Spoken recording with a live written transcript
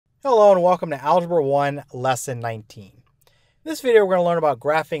Hello and welcome to Algebra 1, Lesson 19. In this video, we're going to learn about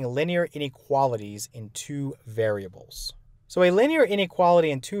graphing linear inequalities in two variables. So a linear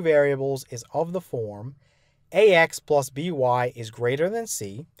inequality in two variables is of the form ax plus by is greater than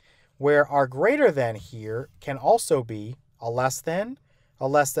c, where our greater than here can also be a less than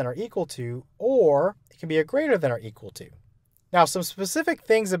or equal to, or it can be a greater than or equal to. Now, some specific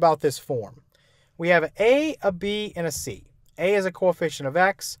things about this form. We have a b, and a c. A is a coefficient of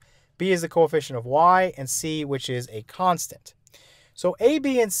x, b is the coefficient of y, and c, which is a constant. So a,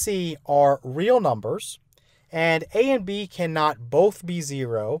 b, and c are real numbers, and a and b cannot both be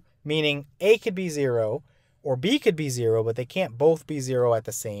 0, meaning a could be 0 or b could be 0, but they can't both be 0 at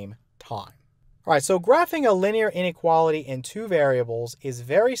the same time. All right, so graphing a linear inequality in two variables is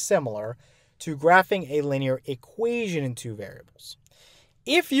very similar to graphing a linear equation in two variables.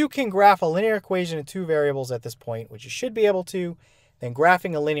 If you can graph a linear equation in two variables at this point, which you should be able to, then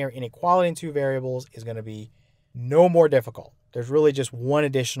graphing a linear inequality in two variables is going to be no more difficult. There's really just one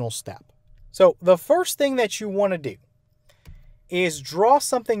additional step. So the first thing that you want to do is draw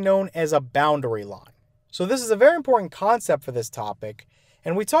something known as a boundary line. So this is a very important concept for this topic,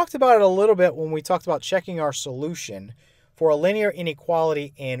 and we talked about it a little bit when we talked about checking our solution for a linear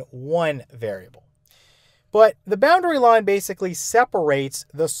inequality in one variable. But the boundary line basically separates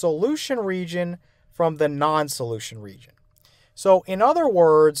the solution region from the non-solution region. So in other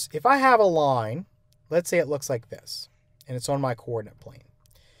words, if I have a line, let's say it looks like this, and it's on my coordinate plane.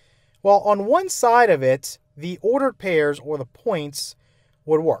 Well, on one side of it, the ordered pairs or the points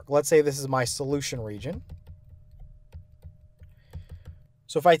would work. Let's say this is my solution region.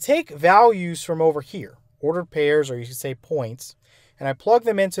 So if I take values from over here, ordered pairs, or you could say points, and I plug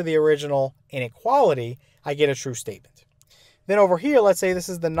them into the original inequality, I get a true statement. Then over here, let's say this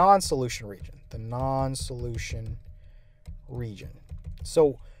is the non-solution region. The non-solution region.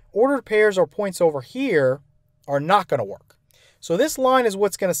 So ordered pairs or points over here are not going to work. So this line is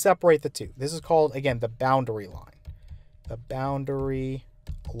what's going to separate the two. This is called, again, the boundary line. The boundary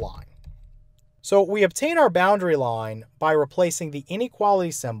line. So we obtain our boundary line by replacing the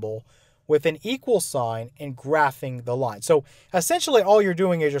inequality symbol with an equal sign and graphing the line. So essentially all you're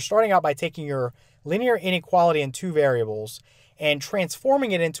doing is you're starting out by taking your linear inequality in two variables and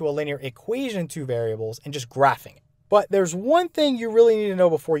transforming it into a linear equation in two variables and just graphing it. But there's one thing you really need to know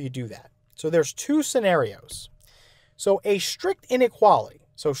before you do that. So there's two scenarios. So a strict inequality,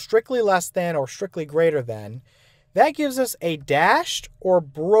 so strictly less than or strictly greater than, that gives us a dashed or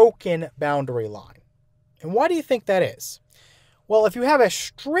broken boundary line. And why do you think that is? Well, if you have a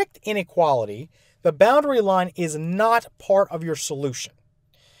strict inequality, the boundary line is not part of your solution.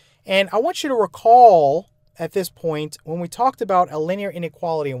 And I want you to recall at this point when we talked about a linear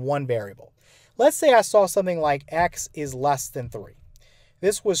inequality in one variable. Let's say I saw something like x is less than 3.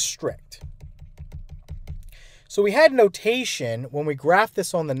 This was strict. So we had notation when we graphed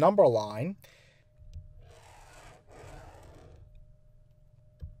this on the number line.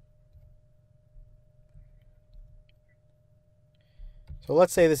 So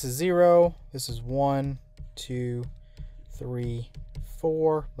let's say this is 0, this is 1, 2, 3,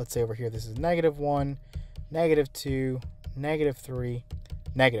 4. Let's say over here this is -1, -2, -3,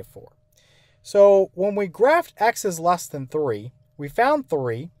 -4. So when we graphed x is less than 3, we found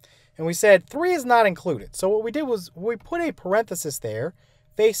 3, and we said 3 is not included. So what we did was we put a parenthesis there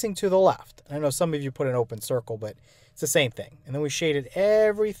facing to the left. I know some of you put an open circle, but it's the same thing. And then we shaded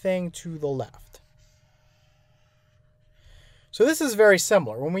everything to the left. So this is very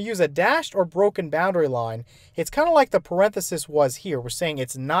similar. When we use a dashed or broken boundary line, it's kind of like the parenthesis was here. We're saying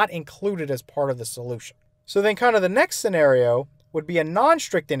it's not included as part of the solution. So then kind of the next scenario would be a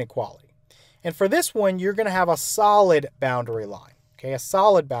non-strict inequality. And for this one, you're going to have a solid boundary line, okay, a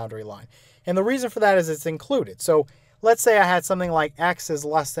solid boundary line. And the reason for that is it's included. So let's say I had something like x is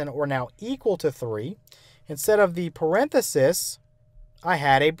less than or now equal to 3. Instead of the parenthesis, I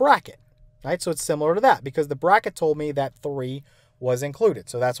had a bracket, right? So it's similar to that because the bracket told me that 3 was included.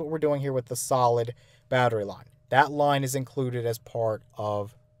 So that's what we're doing here with the solid boundary line. That line is included as part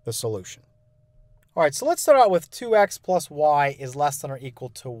of the solution. All right, so let's start out with 2x plus y is less than or equal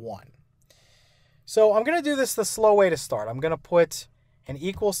to 1. So I'm going to do this the slow way to start. I'm going to put an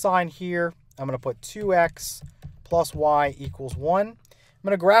equal sign here. I'm going to put 2x plus y equals 1. I'm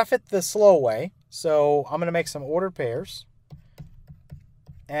going to graph it the slow way. So I'm going to make some ordered pairs.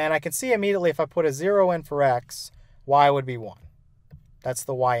 And I can see immediately if I put a 0 in for x, y would be 1. That's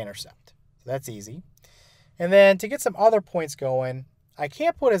the y-intercept. So that's easy. And then to get some other points going, I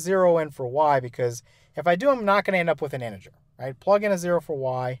can't put a 0 in for y because if I do, I'm not going to end up with an integer, right? Plug in a 0 for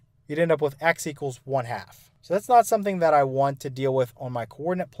y. You'd end up with x equals 1/2. So that's not something that I want to deal with on my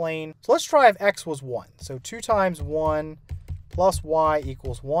coordinate plane. So let's try if x was 1. So 2 times 1 plus y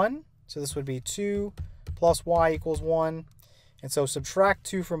equals 1. So this would be 2 plus y equals 1. And so subtract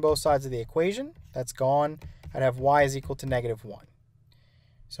 2 from both sides of the equation. That's gone. I'd have y is equal to negative 1.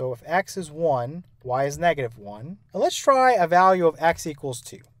 So if x is 1, y is negative 1. And let's try a value of x equals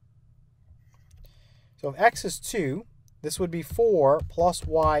 2. So if x is 2, this would be 4 plus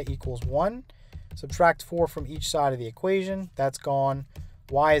y equals 1. Subtract 4 from each side of the equation. That's gone.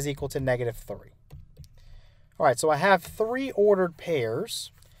 Y is equal to negative 3. All right, so I have 3 ordered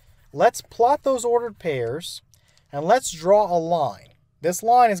pairs. Let's plot those ordered pairs, and let's draw a line. This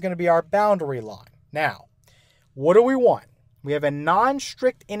line is going to be our boundary line. Now, what do we want? We have a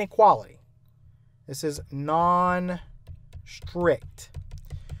non-strict inequality. This is non-strict.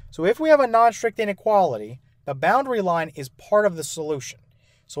 So if we have a non-strict inequality, the boundary line is part of the solution.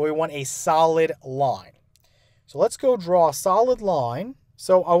 So we want a solid line. So let's go draw a solid line.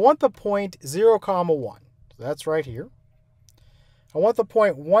 So I want the point 0, 1. So that's right here. I want the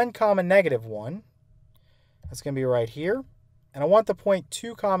point 1, negative 1. That's going to be right here. And I want the point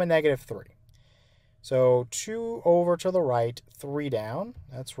 2, negative 3. So 2 over to the right, 3 down.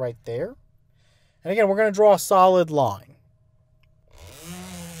 That's right there. And again, we're going to draw a solid line.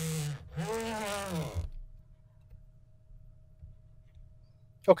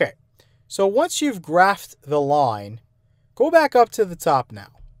 Okay, so once you've graphed the line, go back up to the top now.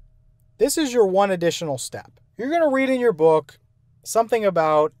 This is your one additional step. You're going to read in your book something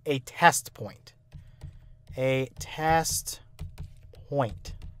about a test point. A test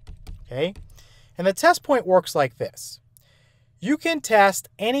point. Okay? And the test point works like this. You can test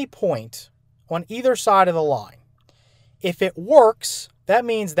any point on either side of the line. If it works, that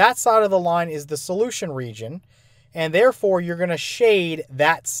means that side of the line is the solution region, and therefore you're going to shade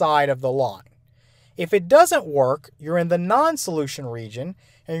that side of the line. If it doesn't work, you're in the non-solution region,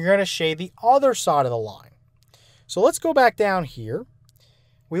 and you're going to shade the other side of the line. So let's go back down here.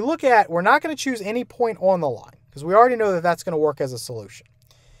 We're not going to choose any point on the line, because we already know that that's going to work as a solution.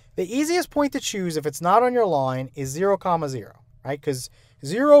 The easiest point to choose if it's not on your line is 0, 0, right? Because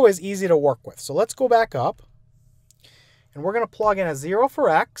 0 is easy to work with. So let's go back up, and we're going to plug in a 0 for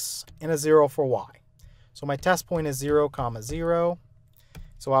x and a 0 for y. So my test point is 0, 0.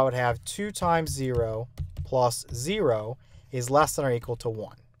 So I would have 2 times 0 plus 0 is less than or equal to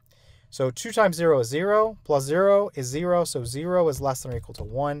 1. So 2 times 0 is 0, plus 0 is 0, so 0 is less than or equal to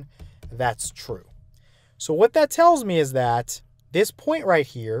 1. That's true. So what that tells me is that this point right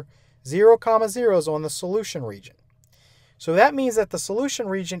here, 0, 0 is on the solution region. So that means that the solution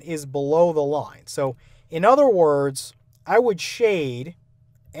region is below the line. So in other words, I would shade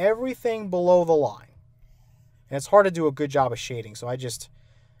everything below the line. And it's hard to do a good job of shading, so I just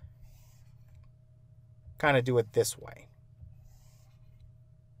kind of do it this way.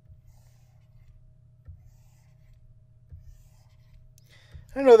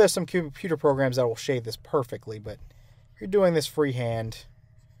 I know there's some computer programs that will shade this perfectly, but if you're doing this freehand,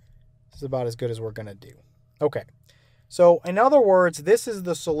 this is about as good as we're going to do. Okay, so in other words, this is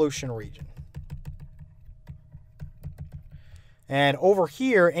the solution region. And over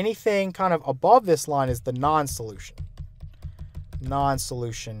here, anything kind of above this line is the non-solution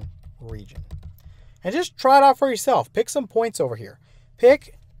region. And just try it out for yourself. Pick some points over here.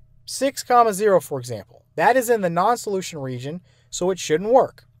 Pick 6, 0, for example. That is in the non-solution region, so it shouldn't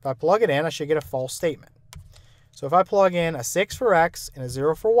work. If I plug it in, I should get a false statement. So if I plug in a 6 for x and a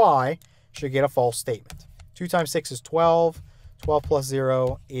 0 for y, I should get a false statement. 2 times 6 is 12. 12 plus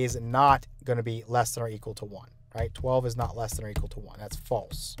 0 is not going to be less than or equal to 1. Right? 12 is not less than or equal to 1. That's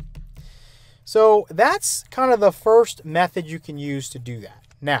false. So that's kind of the first method you can use to do that.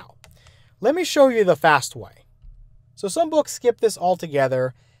 Now, let me show you the fast way. So some books skip this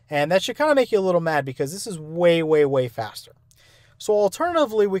altogether, and that should kind of make you a little mad because this is way, way, way faster. So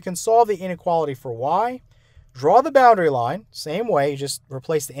alternatively, we can solve the inequality for y, draw the boundary line, same way, just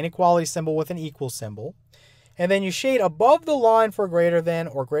replace the inequality symbol with an equal symbol, and then you shade above the line for greater than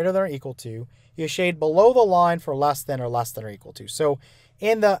or equal to, you shade below the line for less than or equal to. So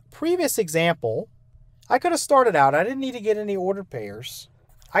in the previous example, I could have started out, I didn't need to get any ordered pairs.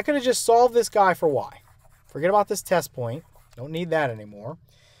 I could have just solved this guy for y. Forget about this test point. Don't need that anymore.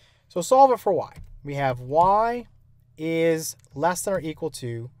 So solve it for y. We have y is less than or equal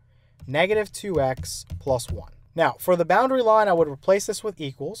to negative 2x plus 1. Now, for the boundary line, I would replace this with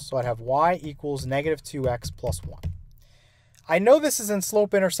equals. So I'd have y equals negative 2x plus 1. I know this is in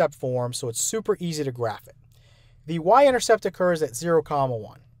slope-intercept form, so it's super easy to graph it. The y-intercept occurs at 0,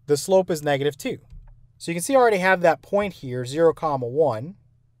 1. The slope is negative 2. So you can see I already have that point here, 0, 1.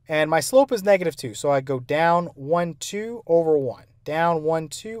 And my slope is -2. So I'd go down 1, 2 over 1. Down 1,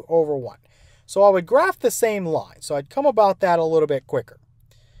 2 over 1. So I would graph the same line. So I'd come about that a little bit quicker.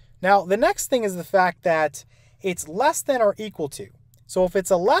 Now, the next thing is the fact that it's less than or equal to. So if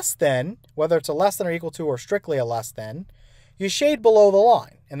it's a less than, whether it's a less than or equal to or strictly a less than, you shade below the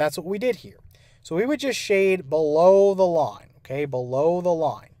line. And that's what we did here. So we would just shade below the line, okay, below the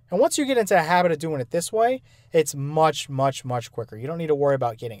line. And once you get into a habit of doing it this way, it's much, much, much quicker. You don't need to worry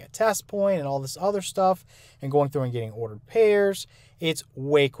about getting a test point and all this other stuff and going through and getting ordered pairs. It's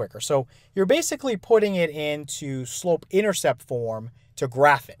way quicker. So you're basically putting it into slope-intercept form to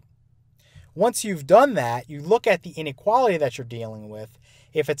graph it. Once you've done that, you look at the inequality that you're dealing with.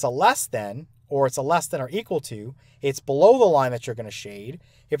 If it's a less than, or it's a less than or equal to, it's below the line that you're going to shade.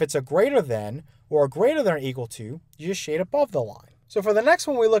 If it's a greater than, or a greater than or equal to, you just shade above the line. So for the next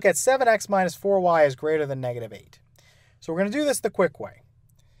one, we look at 7x minus 4y is greater than -8. So we're going to do this the quick way.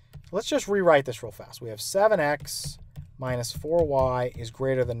 Let's just rewrite this real fast. We have 7x minus 4y is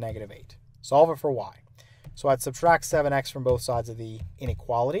greater than -8. Solve it for y. So I'd subtract 7x from both sides of the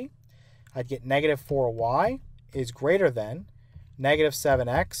inequality. I'd get -4y is greater than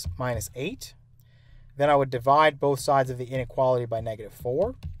 -7x minus 8. Then I would divide both sides of the inequality by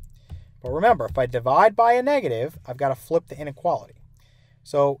 -4. But remember, if I divide by a negative, I've got to flip the inequality.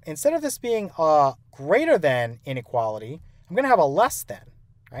 So instead of this being a greater than inequality, I'm going to have a less than,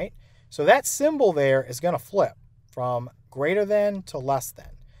 right? So that symbol there is going to flip from greater than to less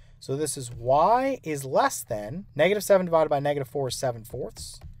than. So this is y is less than, -7 divided by -4 is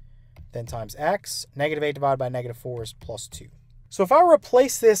 7/4. Then times x, -8 divided by -4 is +2. So if I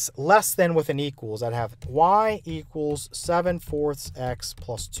replace this less than with an equals, I'd have y equals 7/4 x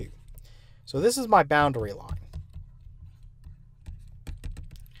plus 2. So this is my boundary line.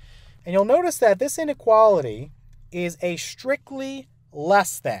 And you'll notice that this inequality is a strictly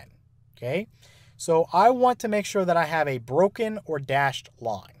less than, okay? So I want to make sure that I have a broken or dashed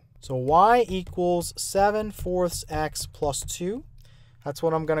line. So y equals 7/4 x plus 2. That's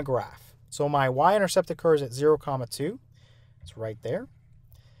what I'm going to graph. So my y-intercept occurs at 0, 2. It's right there.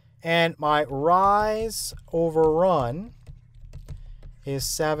 And my rise over run is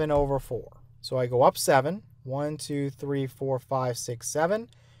 7/4. So I go up 7. 1, 2, 3, 4, 5, 6, 7.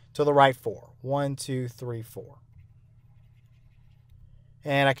 To the right 4. 1, 2, 3, 4.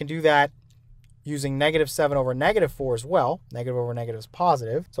 And I can do that using -7 over -4 as well. Negative over negative is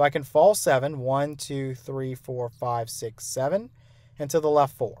positive. So I can fall 7. 1, 2, 3, 4, 5, 6, 7. And to the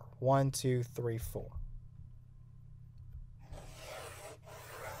left 4. 1, 2, 3, 4.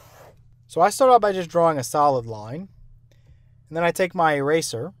 So I start out by just drawing a solid line. And then I take my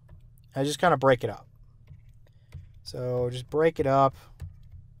eraser. And I just kind of break it up. So just break it up.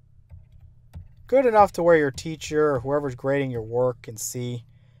 Good enough to where your teacher or whoever's grading your work can see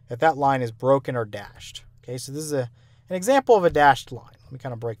that that line is broken or dashed. Okay, so this is an example of a dashed line. Let me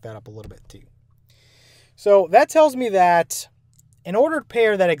kind of break that up a little bit too. So that tells me that an ordered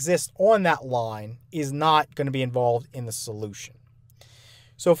pair that exists on that line is not going to be involved in the solution.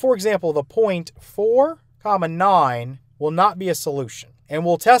 So for example, the point 4, 9 will not be a solution. And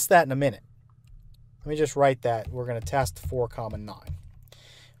we'll test that in a minute. Let me just write that. We're going to test 4, 9.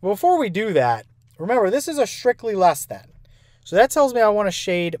 But before we do that, remember this is a strictly less than. So that tells me I want to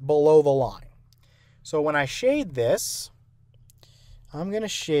shade below the line. So when I shade this, I'm going to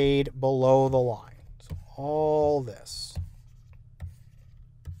shade below the line. So all this.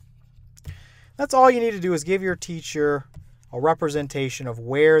 That's all you need to do is give your teacher a representation of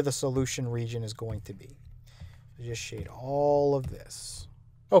where the solution region is going to be. So just shade all of this.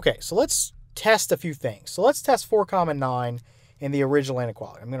 Okay, so let's test a few things. So let's test 4, 9 in the original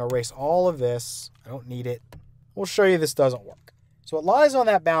inequality. I'm going to erase all of this. I don't need it. We'll show you this doesn't work. So it lies on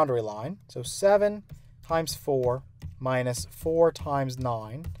that boundary line. So 7 times 4 minus 4 times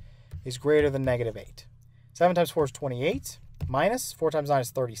 9 is greater than -8. 7 times 4 is 28. Minus 4 times 9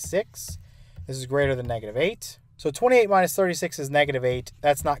 is 36. This is greater than -8. So 28 minus 36 is -8.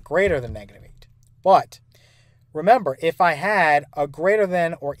 That's not greater than -8. But remember, if I had a greater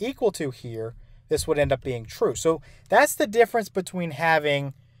than or equal to here, this would end up being true. So that's the difference between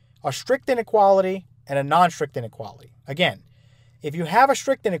having a strict inequality and a non-strict inequality. Again, if you have a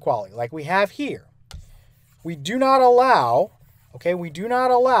strict inequality like we have here, we do not allow, okay, we do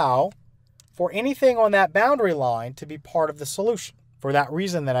not allow for anything on that boundary line to be part of the solution for that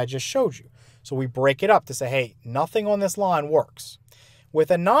reason that I just showed you. So we break it up to say, hey, nothing on this line works. With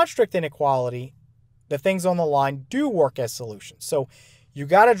a non-strict inequality, the things on the line do work as solutions. So you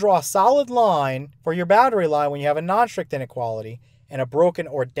got to draw a solid line for your boundary line when you have a non-strict inequality and a broken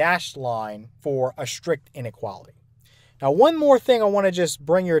or dashed line for a strict inequality. Now, one more thing I want to just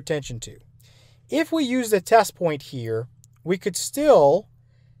bring your attention to. If we use the test point here, we could still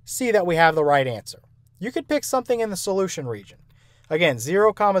see that we have the right answer. You could pick something in the solution region. Again,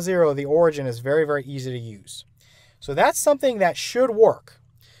 0, 0, the origin is very, very easy to use. So that's something that should work.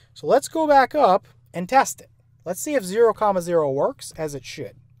 So let's go back up and test it. Let's see if 0, 0 works as it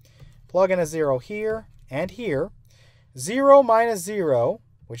should. Plug in a 0 here and here. 0 minus 0,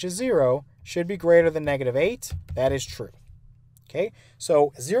 which is 0, should be greater than -8. That is true. Okay,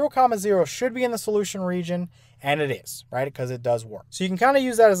 so 0, 0 should be in the solution region, and it is, right, because it does work. So you can kind of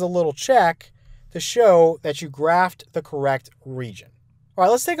use that as a little check to show that you graphed the correct region. All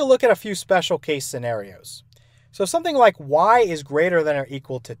right, let's take a look at a few special case scenarios. So something like y is greater than or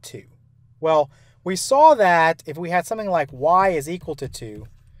equal to 2. Well, we saw that if we had something like y is equal to 2,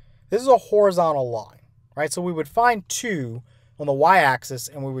 this is a horizontal line, right? So we would find 2 on the y-axis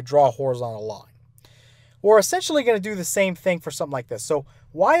and we would draw a horizontal line. We're essentially going to do the same thing for something like this. So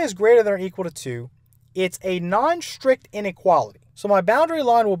y is greater than or equal to 2. It's a non-strict inequality. So my boundary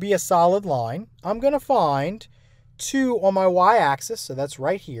line will be a solid line. I'm going to find 2 on my y-axis, so that's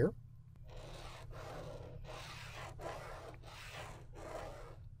right here.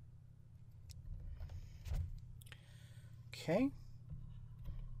 Okay.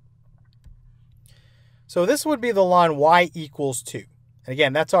 So this would be the line y equals 2. And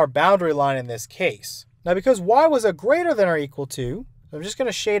again, that's our boundary line in this case. Now, because y was a greater than or equal to, I'm just going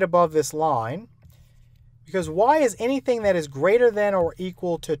to shade above this line, because y is anything that is greater than or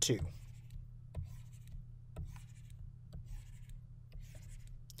equal to 2.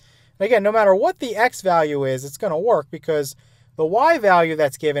 And again, no matter what the x value is, it's going to work because the y value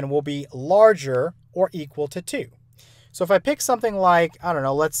that's given will be larger or equal to 2. So if I pick something like, I don't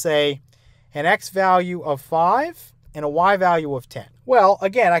know, let's say an x value of 5 and a y value of 10. Well,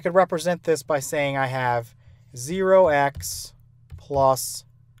 again, I could represent this by saying I have 0x plus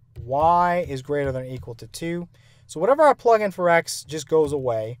y is greater than or equal to 2. So whatever I plug in for x just goes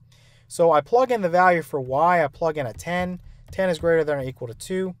away. So I plug in the value for y, I plug in a 10. 10 is greater than or equal to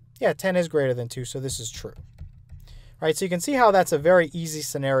 2. Yeah, 10 is greater than 2, so this is true. All right, so you can see how that's a very easy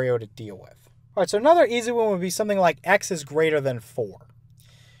scenario to deal with. All right, so another easy one would be something like x is greater than 4.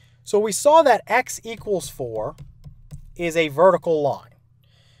 So we saw that x equals 4 is a vertical line.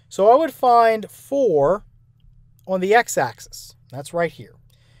 So I would find 4 on the x-axis. That's right here.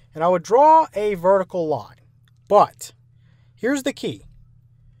 And I would draw a vertical line. But here's the key.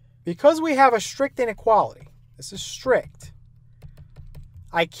 Because we have a strict inequality, this is strict,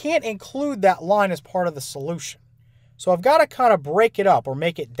 I can't include that line as part of the solution. So I've got to kind of break it up or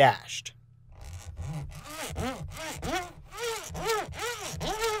make it dashed.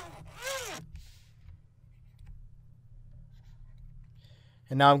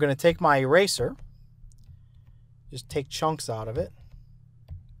 And now I'm going to take my eraser, just take chunks out of it.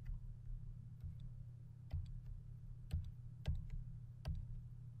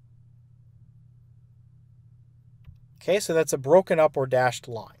 Okay, so that's a broken up or dashed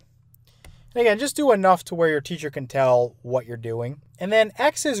line. And again, just do enough to where your teacher can tell what you're doing. And then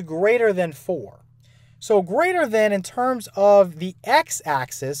x is greater than 4. So greater than in terms of the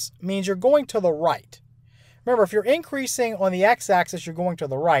x-axis means you're going to the right. Remember, if you're increasing on the x-axis, you're going to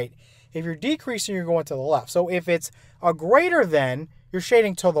the right. If you're decreasing, you're going to the left. So if it's a greater than, you're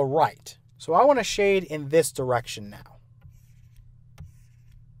shading to the right. So I want to shade in this direction now.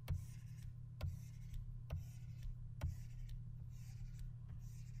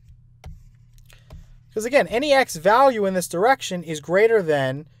 Because again, any x value in this direction is greater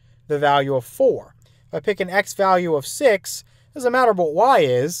than the value of 4. If I pick an x value of 6, it doesn't matter what y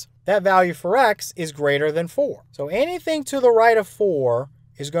is, that value for x is greater than 4. So anything to the right of 4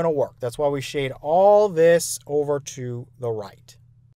 is going to work. That's why we shade all this over to the right.